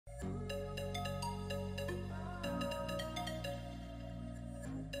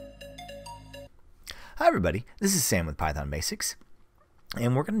Hi everybody, this is Sam with Python Basics,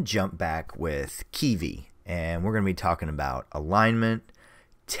 and we're going to jump back with Kivy, and we're going to be talking about alignment,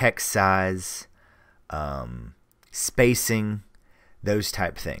 text size, spacing, those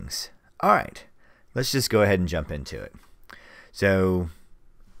type things. Alright, let's just go ahead and jump into it. So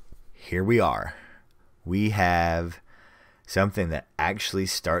here we are. We have something that actually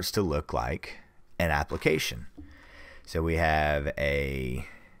starts to look like an application. So we have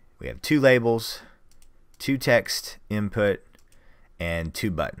two labels, two text input, and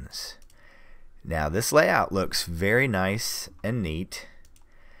two buttons. Now this layout looks very nice and neat,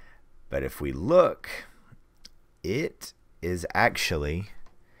 but if we look, it is actually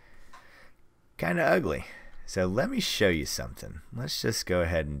kind of ugly. So let me show you something. Let's just go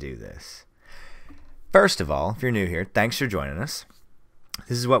ahead and do this. First of all, if you're new here, thanks for joining us.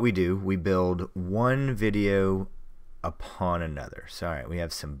 This is what we do. We build one video upon another. So all right, we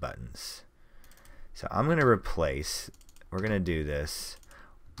have some buttons. So I'm going to replace, we're going to do this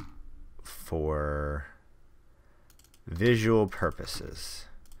for visual purposes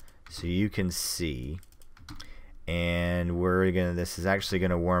so you can see, and this is actually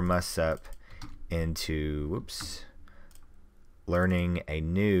going to warm us up into learning a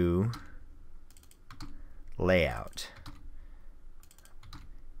new layout,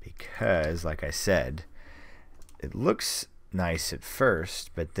 because like I said, it looks nice at first,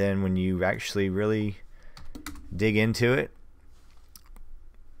 but then when you actually really dig into it,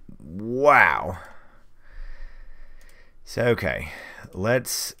 wow. So okay,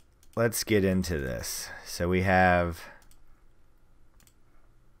 let's get into this. So we have,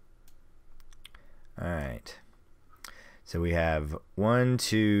 all right, so we have 1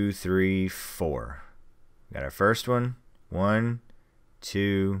 2 3 4. We got our first one, 1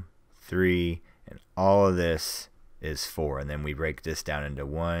 2 3, and all of this is 4, and then we break this down into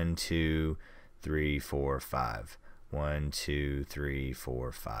 1 2 3 4 5. 1 2 3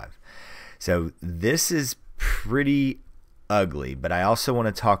 4 5. So this is pretty ugly, but I also want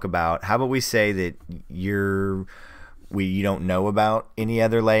to talk about, how about we say that you don't know about any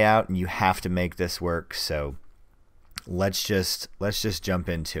other layout and you have to make this work. So let's just jump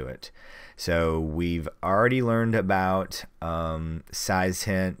into it. So we've already learned about size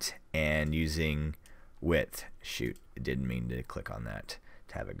hint and using width. Shoot, I didn't mean to click on that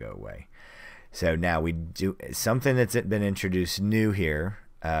to have it go away. So now we do something that's been introduced new here,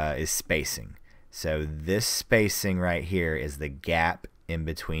 is spacing. So this spacing right here is the gap in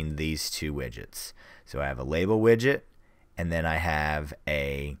between these two widgets. So I have a label widget, and then I have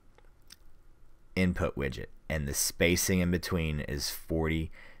a input widget, and the spacing in between is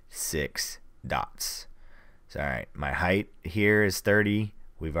 46 dots. So all right, my height here is 30.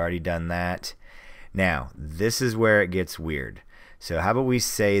 We've already done that. Now this is where it gets weird. So how about we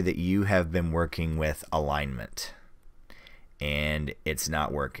say that you have been working with alignment and it's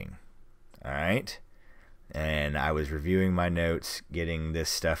not working. All right, and I was reviewing my notes, getting this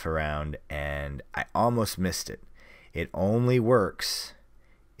stuff around, and I almost missed it. It only works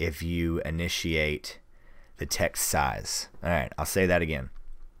if you initiate the text size. All right, I'll say that again.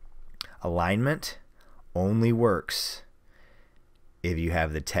 Alignment only works if you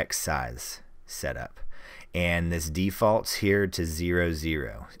have the text size set up, and this defaults here to 0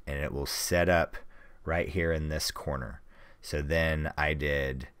 0, and it will set up right here in this corner. So then I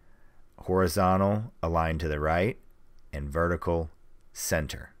did horizontal align to the right and vertical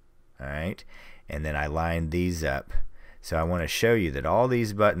center. All right, and then I lined these up. So I want to show you that all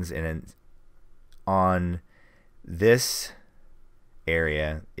these buttons on this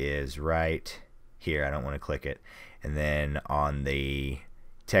area is right here. I don't want to click it. And then on the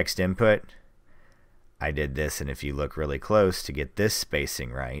text input, I did this, and if you look really close to get this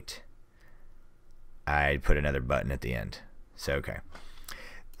spacing right, I put another button at the end. So okay,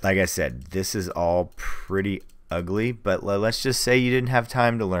 like I said, this is all pretty ugly, but let's just say you didn't have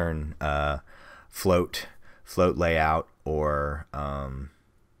time to learn float layout or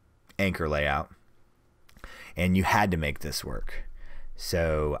anchor layout, and you had to make this work.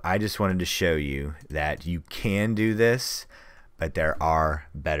 So I just wanted to show you that you can do this, but there are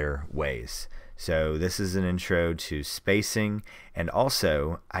better ways. So this is an intro to spacing, and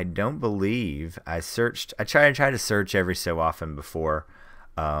also I don't believe I try to search every so often before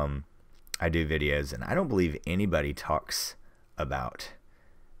I do videos, and I don't believe anybody talks about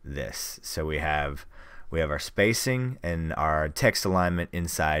this. So we have our spacing and our text alignment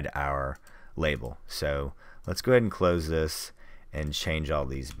inside our label. So let's go ahead and close this and change all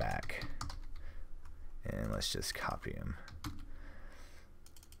these back, and let's just copy them.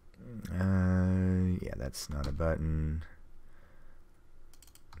 Yeah, that's not a button.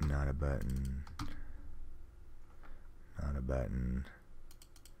 Not a button. Not a button.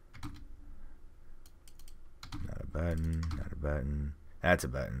 Not a button. Not a button. That's a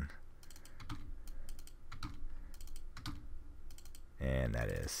button. And that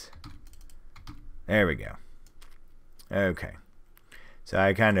is. There we go. Okay. So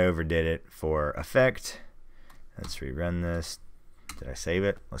I kind of overdid it for effect. Let's rerun this. Did I save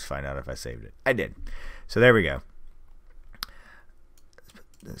it? Let's find out if I saved it. I did. So there we go. Let's put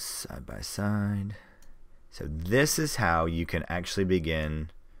this side by side. So this is how you can actually begin.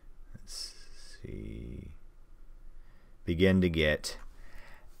 Let's see. Begin to get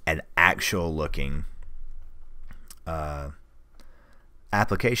an actual looking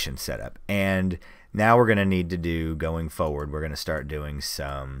application setup. And now we're going to need to do, going forward, we're going to start doing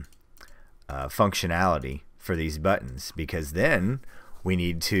some functionality for these buttons, because then we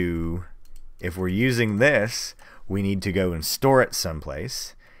need to, if we're using this, we need to go and store it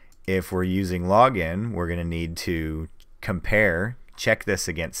someplace. If we're using login, we're going to need to compare, check this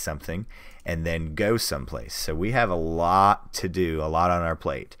against something, and then go someplace. So we have a lot to do, a lot on our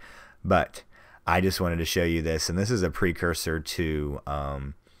plate. But I just wanted to show you this, and this is a precursor to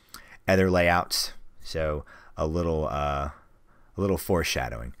other layouts. So a little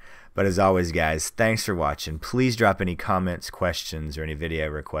foreshadowing. But as always, guys, thanks for watching. Please drop any comments, questions, or any video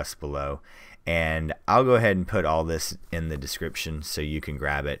requests below. And I'll go ahead and put all this in the description so you can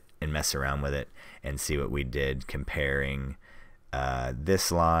grab it and mess around with it and see what we did comparing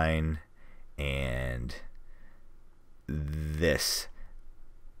this line and this,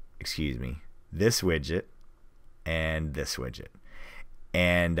 this widget and this widget.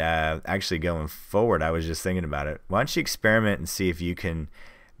 And actually going forward, I was just thinking about it. Why don't you experiment and see if you can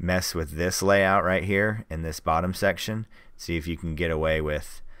mess with this layout right here in this bottom section. See if you can get away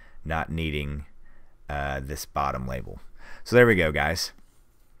with not needing this bottom label. So there we go, guys.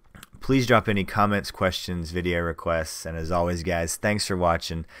 Please drop any comments, questions, video requests, and as always, guys, thanks for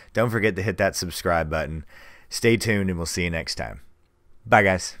watching. Don't forget to hit that subscribe button. Stay tuned, and we'll see you next time. Bye,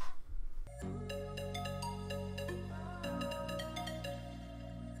 guys.